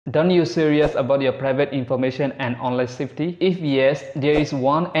Don't you serious about your private information and online safety? If yes, there is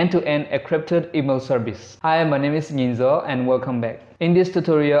one end-to-end encrypted email service. Hi, my name is NyiZaw and welcome back. In this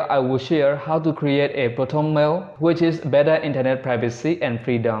tutorial, I will share how to create a Proton Mail, which is better internet privacy and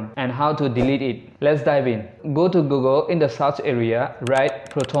freedom, and how to delete it. Let's dive in. Go to Google. In the search area, write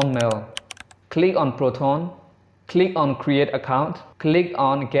Proton Mail. Click on Proton. Click on Create Account. Click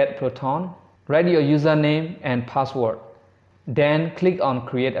on Get Proton. Write your username and password. Then click on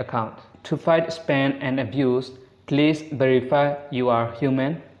Create Account. To fight spam and abuse, please verify you are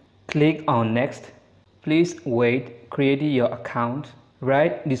human. Click on Next. Please wait. Create your account.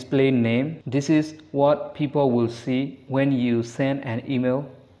 Write display name. This is what people will see when you send an email.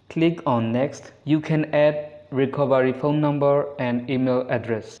 Click on Next. You can add recovery phone number and email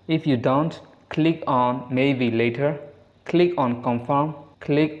address. If you don't, click on Maybe Later. Click on Confirm.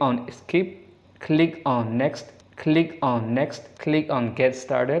 Click on Skip. Click on Next. Click on Next. Click on Get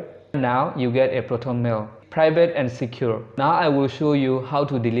Started. Now you get a Proton Mail, private and secure. Now I will show you how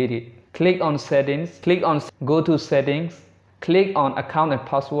to delete it. Click on Settings. Go to Settings. Click on Account and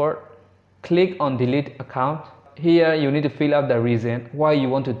Password. Click on Delete Account. Here you need to fill out the reason why you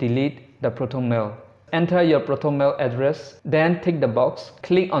want to delete the Proton Mail. Enter your Proton Mail address. Then tick the box.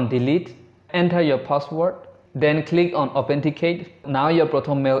 Click on Delete. Enter your password. Then click on Authenticate. Now your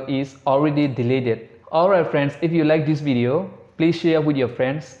Proton Mail is already deleted. Alright friends, if you like this video, please share with your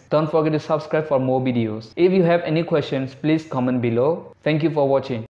friends. Don't forget to subscribe for more videos. If you have any questions, please comment below. Thank you for watching.